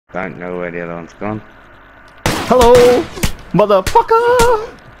Don't know where the other one's gone. Hello, motherfucker!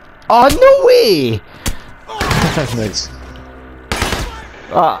 Oh, no way! Nice.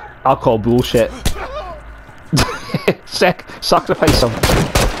 I'll call bullshit. Sacrifice him.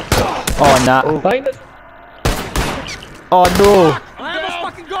 Oh, nah. Oh, find it. Oh, no. I'm almost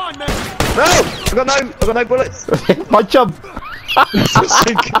fucking gone, man. No! I've got no bullets! Punch him.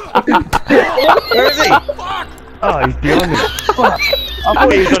 Where is he? Fuck! Oh, he's behind me. Fuck. I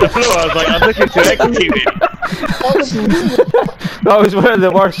thought he was on the floor. I was like, I'm looking to execute him. That was one of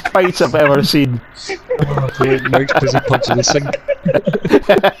the worst fights I've ever seen. Mike's busy punching the sink.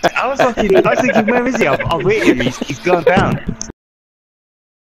 I was thinking, where is he? I'll wait him. He's gone down.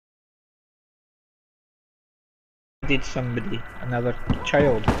 Did somebody, another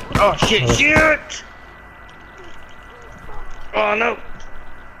child. Oh shit! Shoot! Oh no!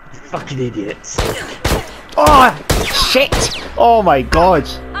 Fucking idiots! Oh, shit! Oh my god.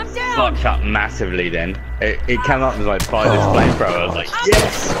 I'm down. Fucked up massively. Then it came up as like fire this flamethrower. I was like,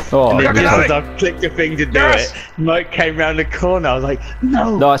 yes! Oh, And then no. just as I clicked the thing to do it, Mike came round the corner. I was like,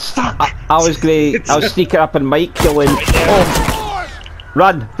 no! No, I was great. I was sneaking up and Mike killing. Oh.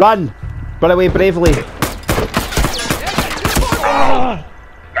 Run! Run! Run away bravely.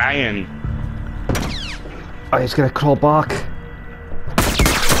 Ryan! Oh, he's gonna crawl back.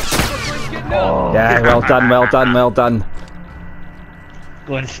 Oh, yeah, well done, well done, well done.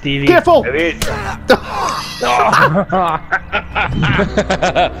 Go on, Stevie. Careful! There he is.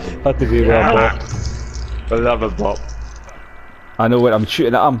 Had to be well, Bob. I love a bop. I know what I'm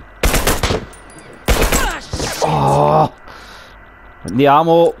shooting at him. Oh! No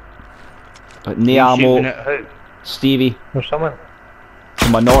ammo. No ammo. Shooting at who? Stevie. There's someone.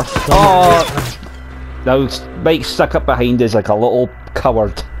 From my north. Oh! Now Mike's stuck up behind us like a little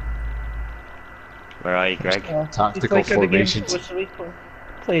coward. Where are you, Greg? Tactical formations.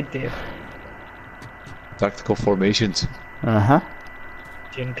 Played Dave. Tactical formations. Uh-huh.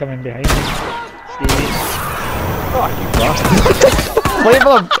 Jim coming behind me. Stevie. Oh, you bastard. Flame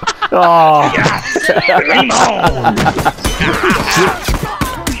him! Oh!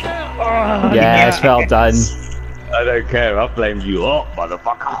 Yes, well done. I don't care. I'll blame you up,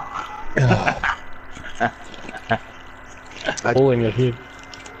 motherfucker. Hole in your head.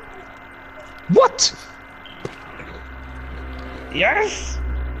 What? Yes!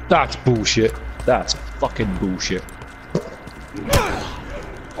 That's bullshit. That's fucking bullshit.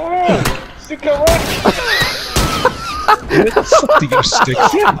 Oh! Stick a rock! Where the fuck do you stick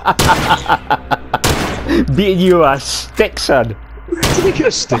from? Beating you a stick, son. Where did you get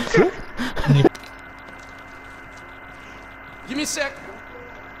a stick from? Give me a sec.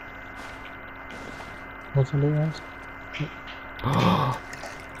 What's somebody else?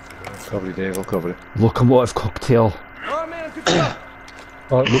 Cover it, Dave, I'll cover it. Locomotive cocktail. Oh man, good job.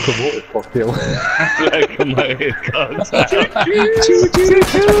 Oh, look at what cocktail. Locomotive contact.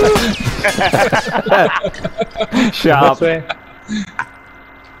 Shut up.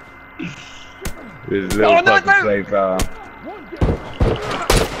 There's a little fucking flamethrower.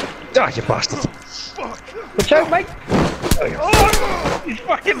 Ah, you bastard. Watch out, Mike! Oh! He's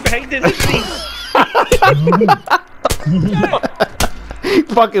fucking behind us, isn't he?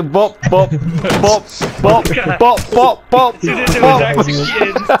 Fucking bop, bop, bop, bop, bop, bop, bop, As soon as it was bop.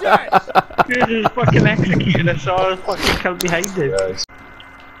 executed, as soon as it was fucking executed, I saw her fucking come behind him. Yes.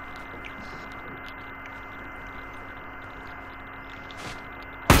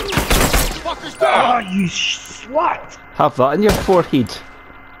 Fuckers Oh, down. you slut! Have that in your forehead.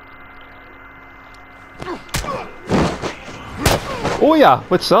 Oh yeah,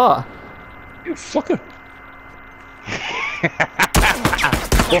 what's that? You fucker.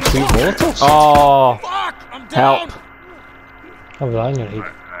 What, two Molotovs? Oh, Fuck, I'm down. help. Have that in your head.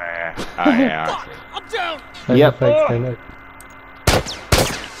 Oh yeah. Fuck, I'm down. Yep.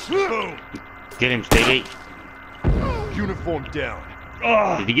 Boom. Get him, Stevie. Uniform down.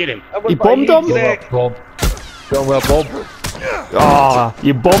 Did you get him? You bombed him? Bob. Done well, Bob. Oh,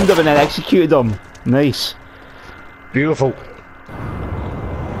 you bombed him and then executed him. Nice. Beautiful.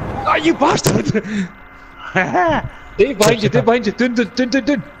 Ah, you bastard! Dave, behind you, Dave, behind you.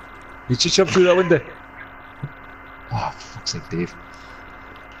 Dun. You should jump through that window. Oh, for fuck's sake, Dave.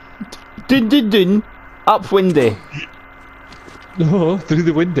 Dun dun dun. Up windy. No, through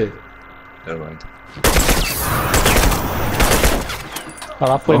the window. Never mind.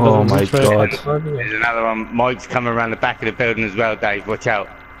 Oh my god. There's another one. Mike's coming around the back of the building as well, Dave. Watch out.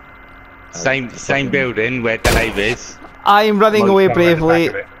 Same building where Dave is. I'm running Mike's away coming around the back bravely.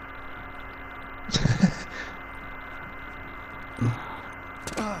 of it.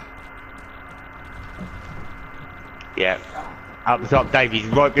 Yeah. Up the top, Dave. He's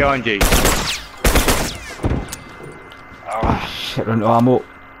right behind you. Oh, shit, run out of ammo.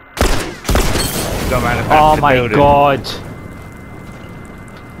 Gone round the back Oh of the my building. god.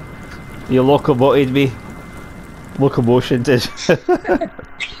 You locomoted me. Locomotion did.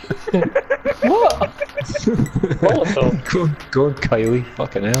 What? Go on, Kylie.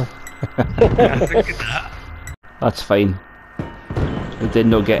 Fucking hell. That's fine. We did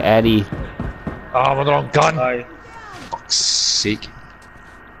not get any. Oh, we're the wrong gun. Aye. Fuck's sake.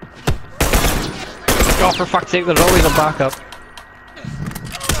 Oh, for fuck's sake, there's always a backup.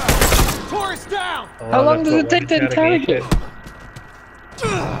 Tourist down! How long does it take to interrogate?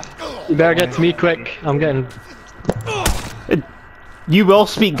 You better get to me quick. I'm getting. You will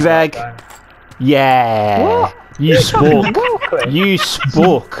speak, Greg. Yeah. What? You spoke. You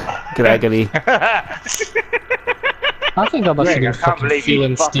spoke, Gregory. I think I must have Greg, been I can't fucking believe you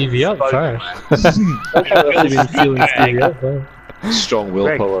feeling fucking Stevie up spoke. first. I should have really been feeling Stevie up first. Strong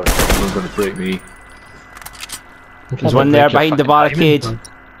willpower. You're not going to break me. There's one there behind the barricade.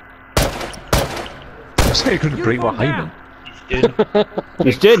 I said you couldn't break my hymen.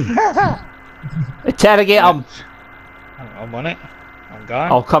 He's doing. Interrogate him. I'm on it. I'm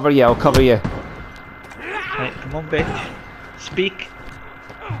gone. I'll cover you. I'll cover you. Right, come on, bitch. Speak.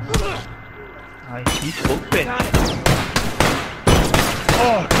 Aye, you spoke, bitch.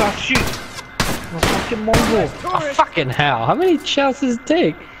 Oh, God, shoot! No fucking mongo. Oh, fucking hell. How many shells does it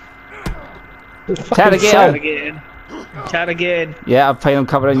take? Interrogate him. Interrogate. Yeah, I'm fine. I'm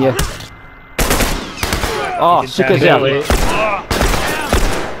covering you. Oh, Suka's there.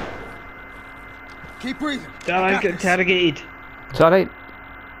 Keep breathing. God, I got interrogated. It's alright.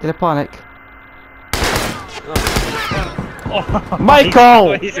 Did I panic?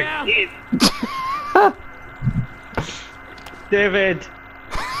 Michael! He's a kid. David.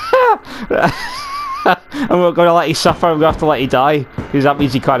 I'm not going to let you suffer. I'm going to have to let you die. Because that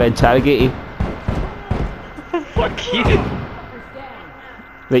means you can't interrogate you. Fuck you.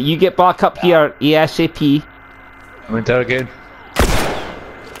 That you get back up here ASAP. I'm interrogating.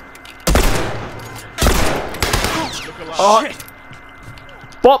 Oh.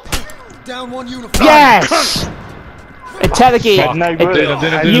 Bop! Down one uniform. Yes! Interrogate. Had no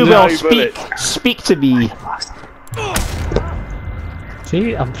bullet. You No will bullet. speak to me.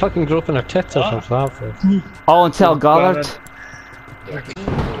 See, I'm fucking groping her tits off some flowers. All until gathered.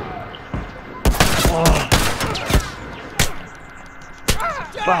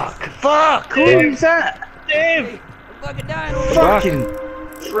 Fuck! Who's that? Dave! Fucking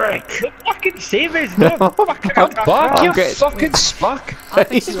frick! The fucking savers! No, fucking Fuck, you Okay. fucking smack!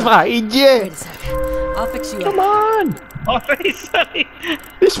 He's behind you. Wait a second. I'll fix you Come up. on! Oh, very sorry.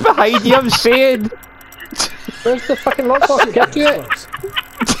 He's behind you, I'm saying. Where's the fucking lockbox? Get to it!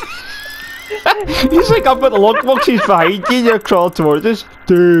 He's like, I've got the lockbox, he's behind you, and you're crawling towards us.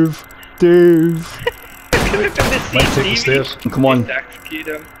 Dave. Look at Might take the stairs. Come on. Execute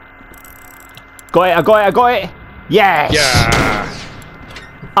him. Got it, I got it. Yes! Yeah!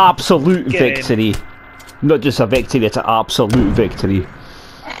 Absolute Get in. victory. Not just a victory, it's an absolute victory.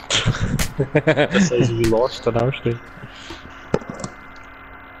 It says we lost on our screen.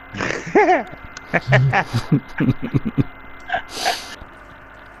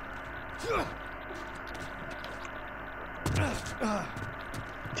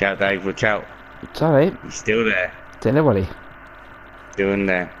 Watch out, Dave. Watch out. It's alright, He's still there. don't worry. Still in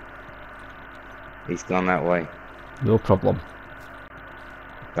there. He's gone that way. No problem.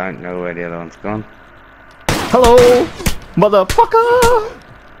 Don't know where the other one's gone. Hello, motherfucker!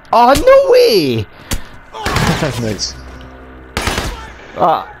 Oh, no way! Nice.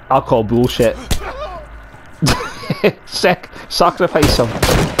 I'll call bullshit. Sacrifice him.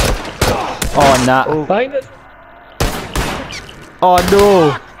 Oh, nah. Find it! Oh,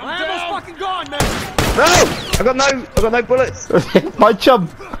 no! My ammo's fucking gone, man. No! I got no bullets. Punch him!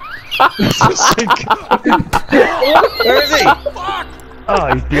 Where is he? Oh,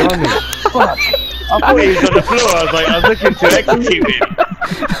 he's behind me. Fuck! I thought he was on the floor. I was looking to execute him.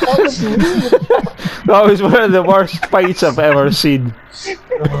 That was one of the worst fights I've ever seen.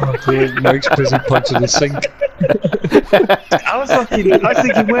 Oh, dude, Mike's busy punching the sink. I was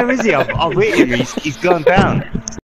thinking, where is he? I've hit him. He's gone down.